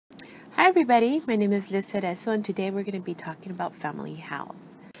Hi everybody, my name is Liz Cerezo and today we're going to be talking about family health.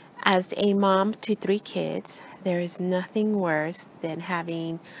 As a mom to 3 kids, there is nothing worse than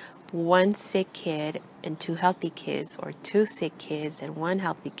having one sick kid and 2 healthy kids, or 2 sick kids and 1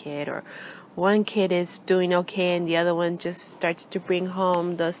 healthy kid, or one kid is doing okay and the other one just starts to bring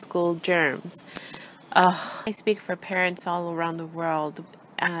home the school germs. I speak for parents all around the world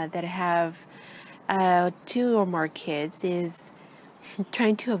that have 2 or more kids, is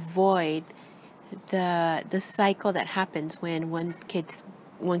trying to avoid the cycle that happens when one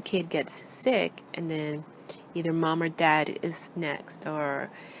kid gets sick and then either mom or dad is next, or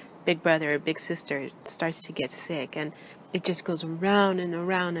big brother or big sister starts to get sick, and it just goes around and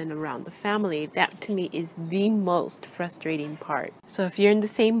around and around the family. That to me is the most frustrating part. So if you're in the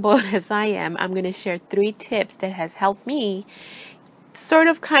same boat as I am, I'm going to share 3 tips that has helped me sort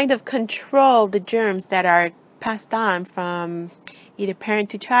of kind of control the germs that are passed on from either parent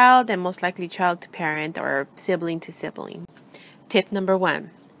to child, and most likely child to parent or sibling to sibling. Tip number 1,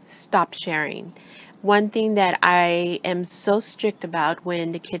 stop sharing. One thing that I am so strict about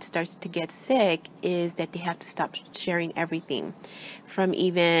when the kid starts to get sick is that they have to stop sharing everything, from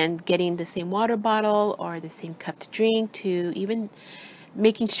even getting the same water bottle or the same cup to drink, to even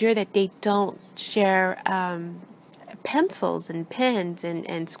making sure that they don't share pencils and pens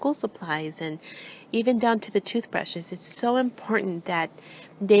and school supplies, and even down to the toothbrushes. It's so important that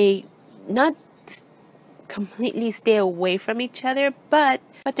they not completely stay away from each other, but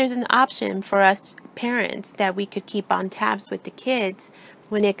there's an option for us parents that we could keep on tabs with the kids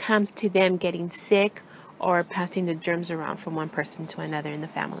when it comes to them getting sick or passing the germs around from one person to another in the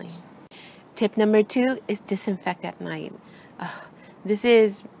family. Tip number 2 is disinfect at night. This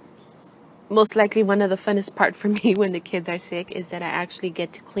is most likely one of the funnest part for me when the kids are sick, is that I actually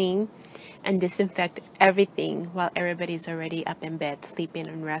get to clean and disinfect everything while everybody's already up in bed, sleeping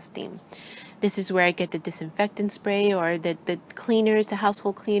and resting. This is where I get the disinfectant spray or the cleaners, the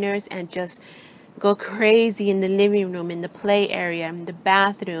household cleaners, and just go crazy in the living room, in the play area, in the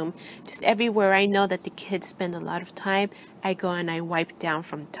bathroom, just everywhere I know that the kids spend a lot of time. I go and I wipe down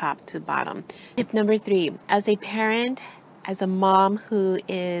from top to bottom. Tip number 3, as a parent, as a mom who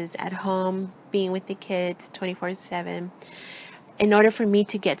is at home being with the kids 24/7, in order for me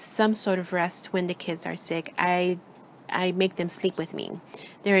to get some sort of rest when the kids are sick, I make them sleep with me.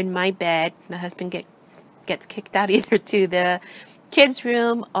 They're in my bed. My husband gets kicked out either to the kids'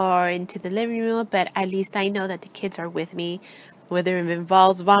 room or into the living room, but at least I know that the kids are with me, whether it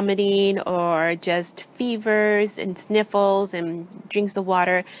involves vomiting or just fevers and sniffles and drinks of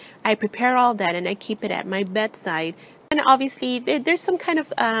water. I prepare all that and I keep it at my bedside. And obviously there's some kind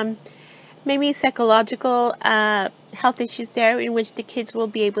of maybe psychological health issues there, in which the kids will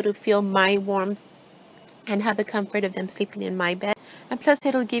be able to feel my warmth and have the comfort of them sleeping in my bed. And plus,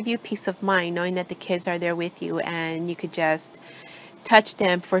 it'll give you peace of mind knowing that the kids are there with you and you could just touch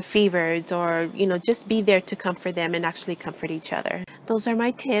them for fevers, or just be there to comfort them and actually comfort each other. Those are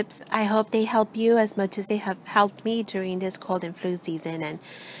my tips. I hope they help you as much as they have helped me during this cold and flu season, and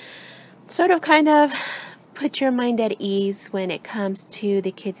sort of kind of put your mind at ease when it comes to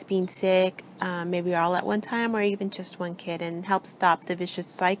the kids being sick, maybe all at one time or even just one kid, and help stop the vicious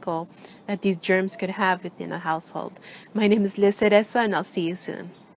cycle that these germs could have within a household. My name is Liz Cerezo, and I'll see you soon.